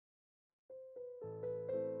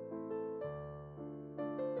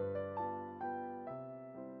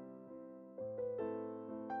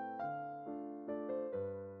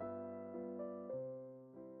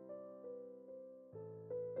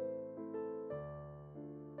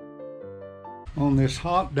On this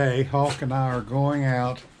hot day, Hawk and I are going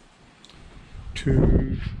out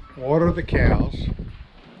to water the cows.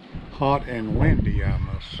 Hot and windy, I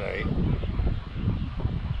must say.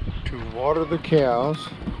 To water the cows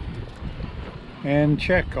and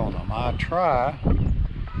check on them. I try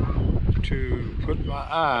to put my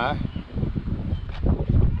eye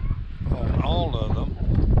on all of them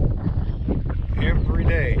every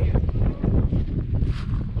day.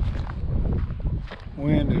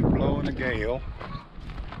 Wind is blowing a gale.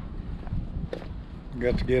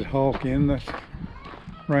 Got to get Hawk in the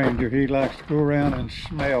Ranger. He likes to go around and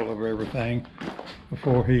smell of everything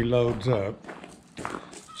before he loads up.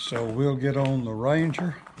 So we'll get on the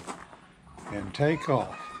Ranger and take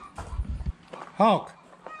off. Hawk,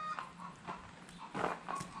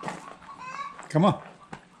 come on.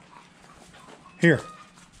 Here,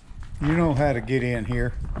 you know how to get in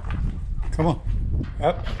here. Come on,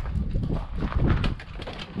 up.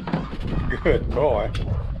 Good boy.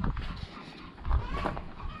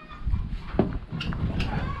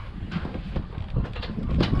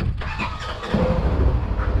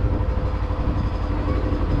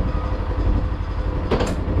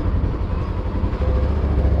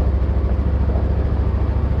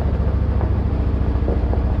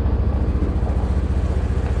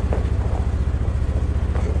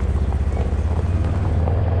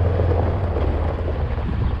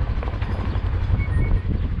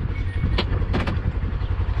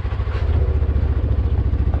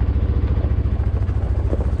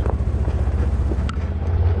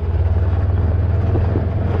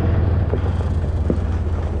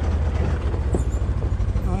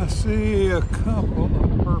 I see a couple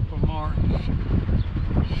of purple martins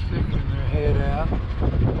sticking their head out.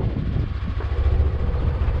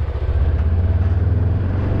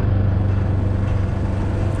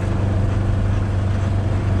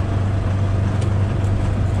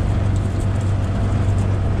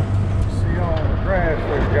 See all the grass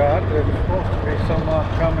we've got. There's supposed to be someone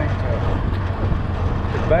coming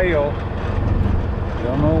to bale.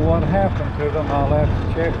 Don't know what happened to them. I'll have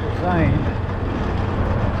to check with Zane.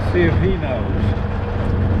 See if he knows.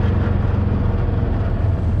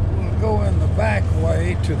 We'll go in the back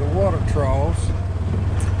way to the water troughs.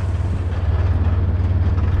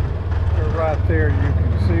 They're right there, you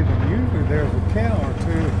can see them. Usually there's a cow or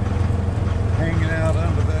two hanging out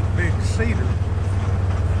under that big cedar,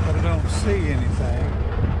 but I don't see anything.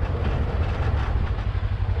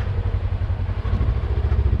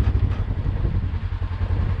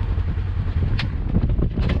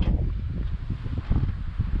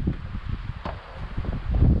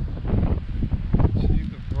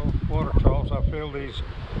 Fill these,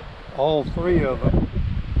 all three of them,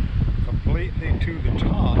 completely to the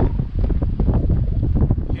top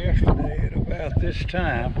yesterday at about this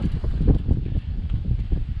time.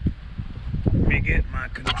 Let me get my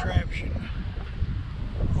contraption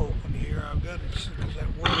open here. I've got it because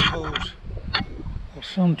that water hose will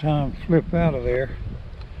sometimes flip out of there.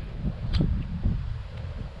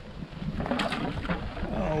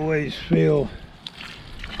 I always fill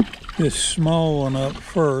this small one up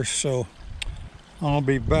first, so I'll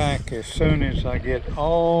be back as soon as I get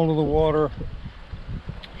all of the water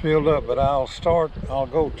filled up, but I'll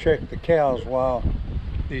go check the cows while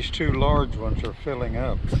these two large ones are filling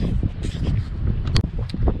up.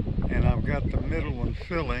 And I've got the middle one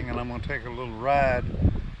filling, and I'm going to take a little ride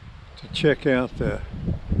to check out the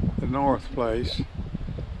north place.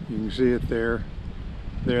 You can see it there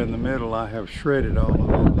in the middle. I have shredded all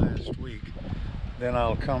of that last week. Then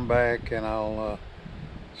I'll come back and I'll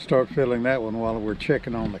start filling that one while we're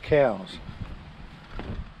checking on the cows.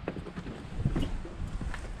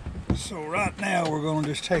 So right now we're going to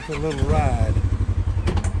just take a little ride.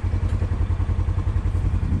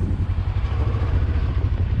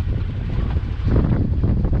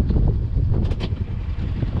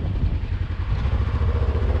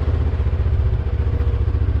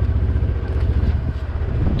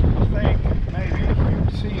 I think maybe you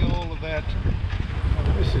can see all of that.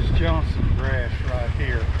 This is Johnson grass right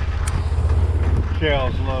here.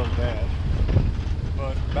 Cows love that.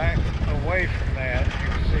 But back away from that, you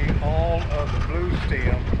can see all of the blue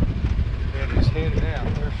stem that is headed out.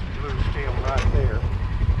 There's some blue stem right there.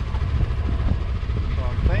 So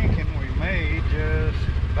I'm thinking we may just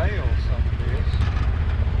bale some of this.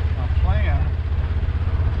 My plan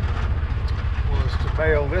was to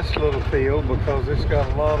bale this little field because it's got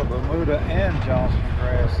a lot of Bermuda and Johnson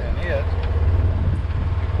grass in it.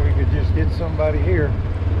 We could just get somebody here.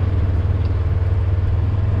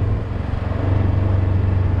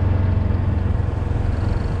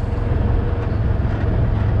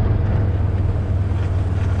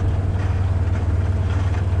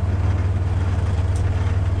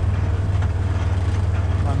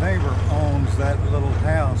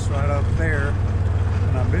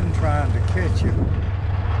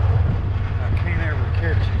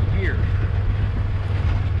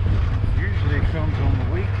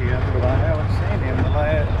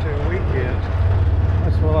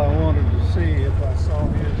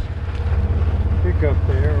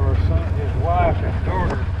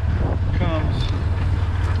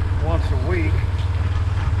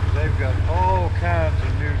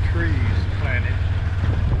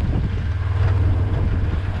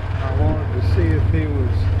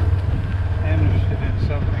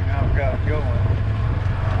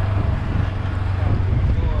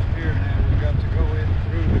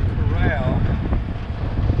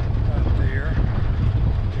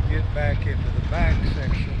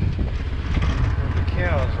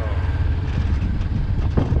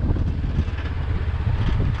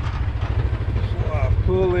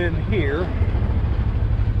 in here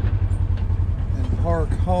and park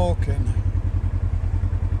Hawken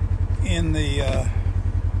in the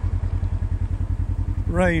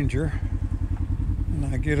Ranger,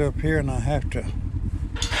 and I get up here and I have to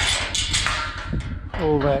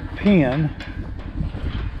pull that pin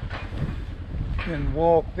and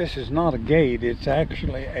walk. This is not a gate, it's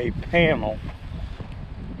actually a panel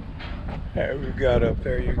that we've got up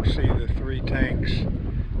there. You can see the 3 tanks,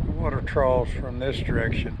 water troughs from this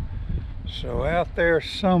direction. So out there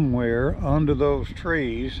somewhere under those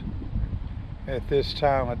trees at this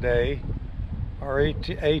time of day are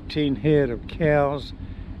 18 head of cows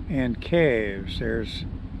and calves. There's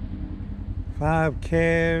 5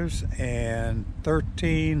 calves and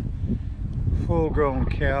 13 full-grown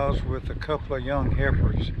cows with a couple of young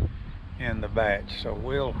heifers in the batch. So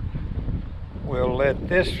we'll let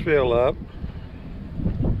this fill up,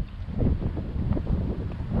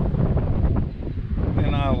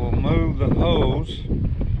 and I will move the hose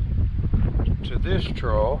to this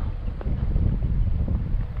trough.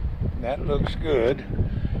 That looks good.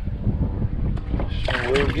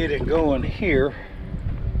 So we'll get it going here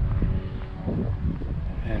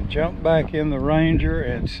and jump back in the Ranger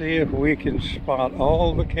and see if we can spot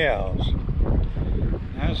all the cows.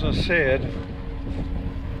 As I said,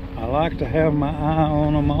 I like to have my eye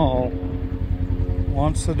on them all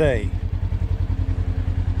once a day.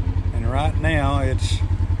 And right now it's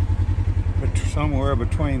somewhere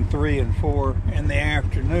between 3 and 4 in the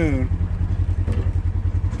afternoon.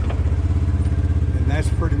 And that's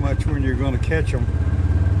pretty much when you're going to catch them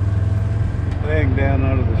laying down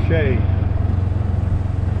under the shade.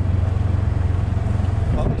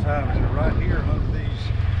 A lot of times they're right here under this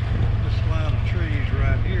line of trees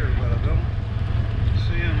right here, but I don't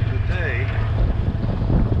see them today.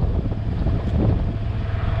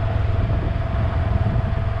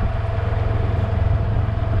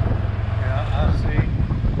 Yeah, I see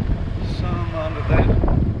some under that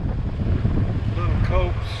little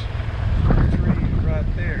copse trees right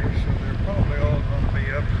there, so they're probably all going to be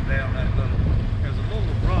up and down that little, there's a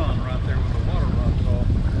little run right there where the water runs off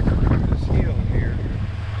this hill here.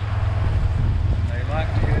 They like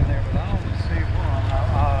to get in there, but I only see one.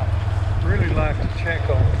 I really like to check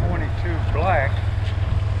on 22 black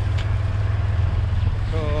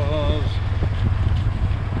because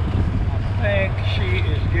I think she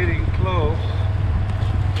is getting close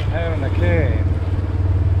to having a calf.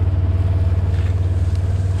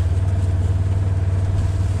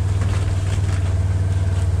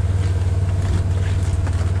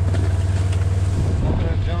 All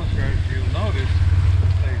that junkyard, if you'll notice,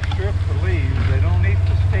 they strip the leaves. They don't eat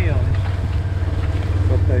the stems,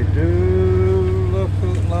 but they do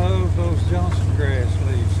love those Johnson grass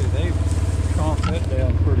leaves. See, they chomp that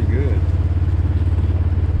down pretty good.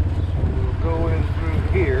 So we'll go in through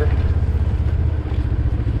here.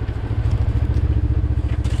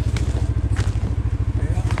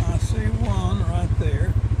 Yeah, I see one right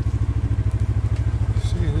there.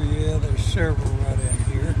 See, yeah, there's several right in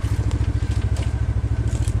here.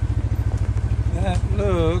 That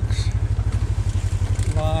looks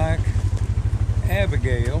like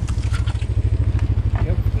Abigail.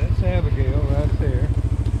 Yep, that's Abigail right there.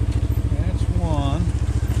 That's one.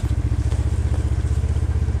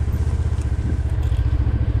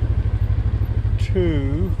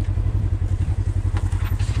 Two.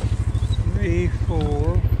 3,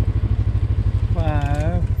 4,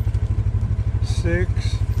 5,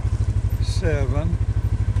 6, 7,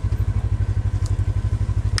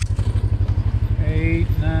 8,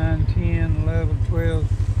 9, 10, 11, 12,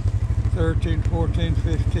 13, 14,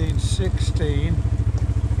 15, 16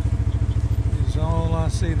 is all I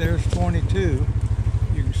see. There's 22.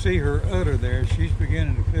 You can see her udder there. She's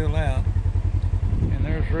beginning to fill out. And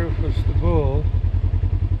there's Rufus the bull.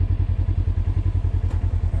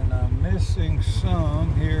 And I'm missing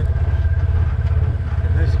some here.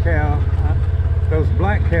 And this cow, those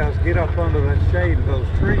black cows get up under that shade of those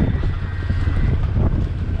trees,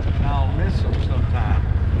 and I'll miss them sometime.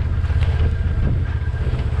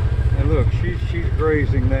 And look, she's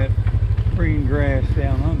grazing that green grass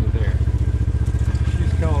down under there.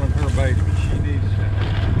 She's calling her baby. She needs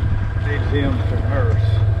him to nurse.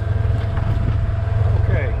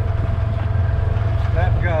 Okay,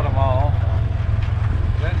 that got them all.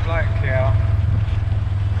 That black cow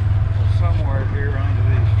was somewhere here under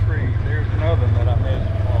these trees. There's another one that I missed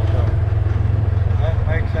a while ago. That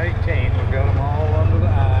makes 18. We've got them all under the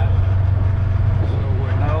eye. So we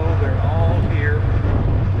know they're all here.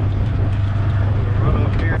 We'll run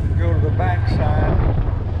up here and go to the back side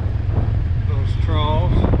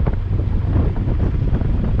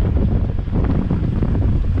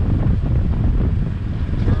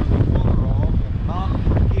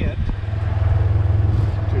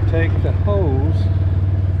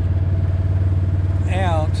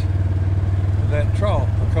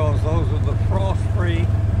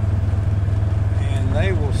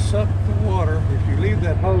will suck the water. If you leave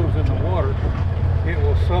that hose in the water, it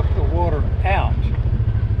will suck the water out.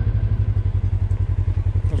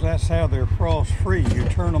 Because that's how they're frost free. You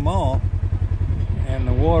turn them off and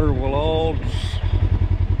the water will all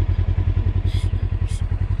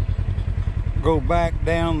go back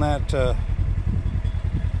down that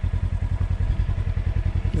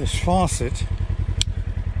this faucet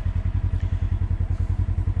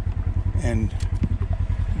and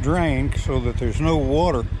drain, so that there's no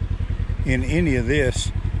water in any of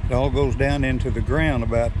this. It all goes down into the ground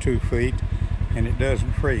about 2 feet and it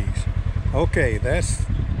doesn't freeze. Okay, that's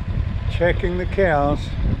checking the cows.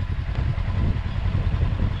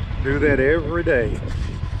 Do that every day.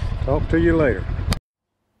 Talk to you later.